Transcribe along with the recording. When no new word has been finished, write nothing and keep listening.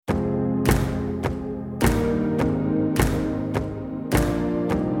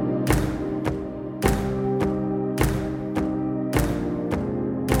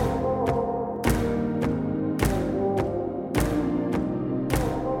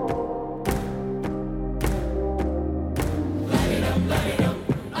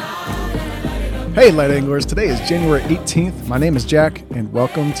Hey Light Anglers, today is January 18th. My name is Jack, and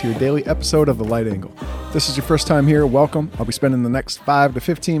welcome to your daily episode of The Light Angle. If this is your first time here, welcome. I'll be spending the next 5 to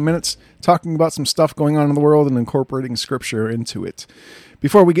 15 minutes talking about some stuff going on in the world and incorporating scripture into it.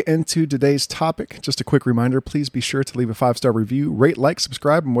 Before we get into today's topic, just a quick reminder, please be sure to leave a 5-star review, rate, like,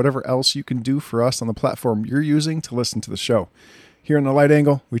 subscribe, and whatever else you can do for us on the platform you're using to listen to the show. Here in The Light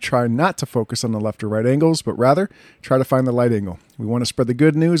Angle, we try not to focus on the left or right angles, but rather try to find the light angle. We want to spread the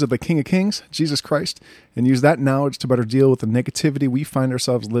good news of the King of Kings, Jesus Christ, and use that knowledge to better deal with the negativity we find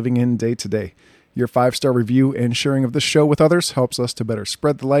ourselves living in day to day. Your 5-star review and sharing of this show with others helps us to better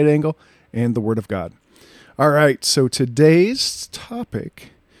spread the light angle and the Word of God. All right, so today's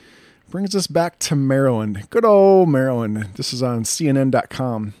topic brings us back to Maryland. Good old Maryland. This is on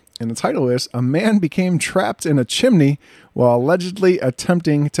CNN.com. And the title is, A Man Became Trapped in a Chimney While Allegedly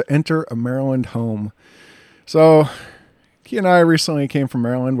Attempting to Enter a Maryland Home. So, Key and I recently came from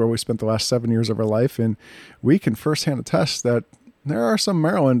Maryland, where we spent the last 7 years of our life, and we can firsthand attest that there are some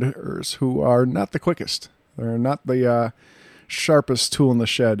Marylanders who are not the quickest. They're not the sharpest tool in the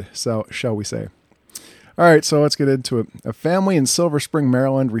shed, so shall we say. All right, so let's get into it. A family in Silver Spring,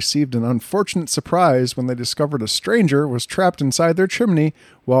 Maryland received an unfortunate surprise when they discovered a stranger was trapped inside their chimney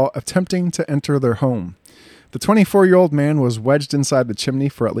while attempting to enter their home. The 24-year-old man was wedged inside the chimney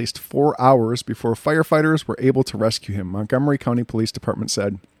for at least 4 hours before firefighters were able to rescue him, Montgomery County Police Department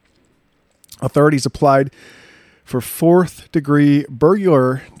said. Authorities applied for fourth-degree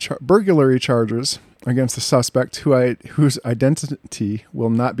burglary charges against the suspect, whose identity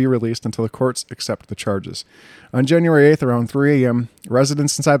will not be released until the courts accept the charges. On January 8th, around 3 a.m.,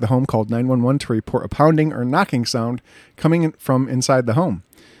 residents inside the home called 911 to report a pounding or knocking sound coming from inside the home.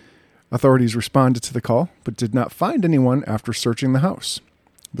 Authorities responded to the call, but did not find anyone after searching the house.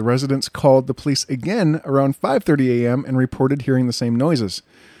 The residents called the police again around 5:30 a.m. and reported hearing the same noises.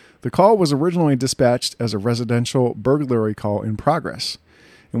 The call was originally dispatched as a residential burglary call in progress.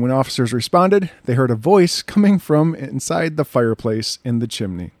 And when officers responded, they heard a voice coming from inside the fireplace in the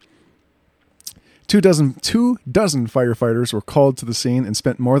chimney. 24 firefighters were called to the scene and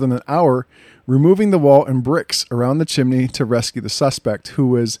spent more than an hour removing the wall and bricks around the chimney to rescue the suspect, who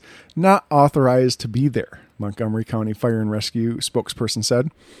was not authorized to be there, Montgomery County Fire and Rescue spokesperson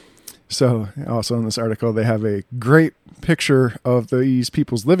said. So, also in this article, they have a great picture of these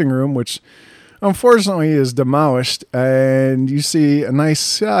people's living room, which unfortunately is demolished, and you see a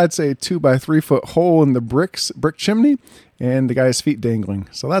nice, I'd say 2 by 3 foot hole in the brick chimney, and the guy's feet dangling.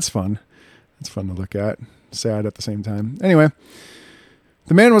 So that's fun. It's fun to look at. Sad at the same time. Anyway,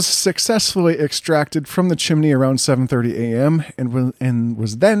 the man was successfully extracted from the chimney around 7:30 a.m. and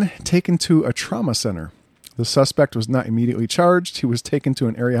was then taken to a trauma center. The suspect was not immediately charged. He was taken to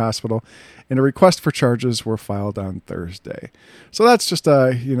an area hospital, and a request for charges were filed on Thursday. So that's just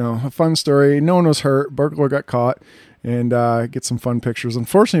a fun story. No one was hurt. Burglar got caught, and get some fun pictures.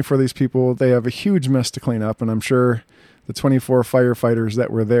 Unfortunately for these people, they have a huge mess to clean up, and I'm sure the 24 firefighters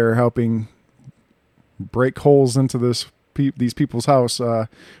that were there helping break holes into these people's house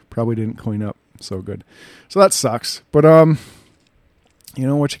probably didn't clean up so good. So that sucks. But you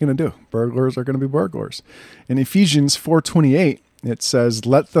know what you're going to do. Burglars are going to be burglars. In Ephesians 4:28, it says,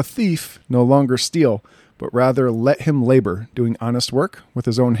 "Let the thief no longer steal, but rather let him labor, doing honest work with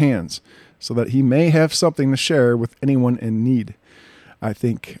his own hands, so that he may have something to share with anyone in need." I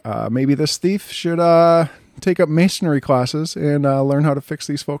think maybe this thief should take up masonry classes and learn how to fix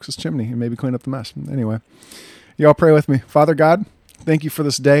these folks' chimney and maybe clean up the mess. Anyway, y'all pray with me. Father God, thank you for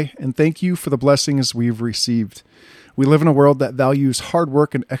this day, and thank you for the blessings we've received. We live in a world that values hard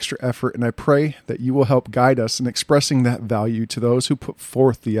work and extra effort, and I pray that you will help guide us in expressing that value to those who put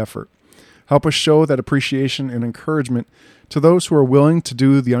forth the effort. Help us show that appreciation and encouragement to those who are willing to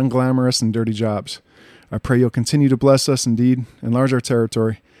do the unglamorous and dirty jobs. I pray you'll continue to bless us indeed, enlarge our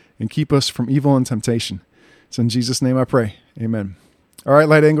territory, and keep us from evil and temptation. It's in Jesus' name I pray. Amen. All right,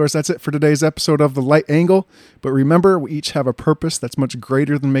 Light Anglers, that's it for today's episode of The Light Angle. But remember, we each have a purpose that's much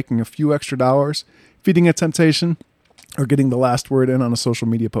greater than making a few extra dollars, feeding a temptation, or getting the last word in on a social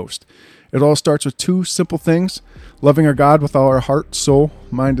media post. It all starts with 2 simple things: loving our God with all our heart, soul,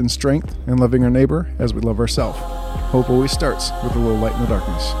 mind, and strength, and loving our neighbor as we love ourselves. Hope always starts with a little light in the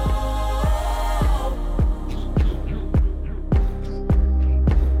darkness.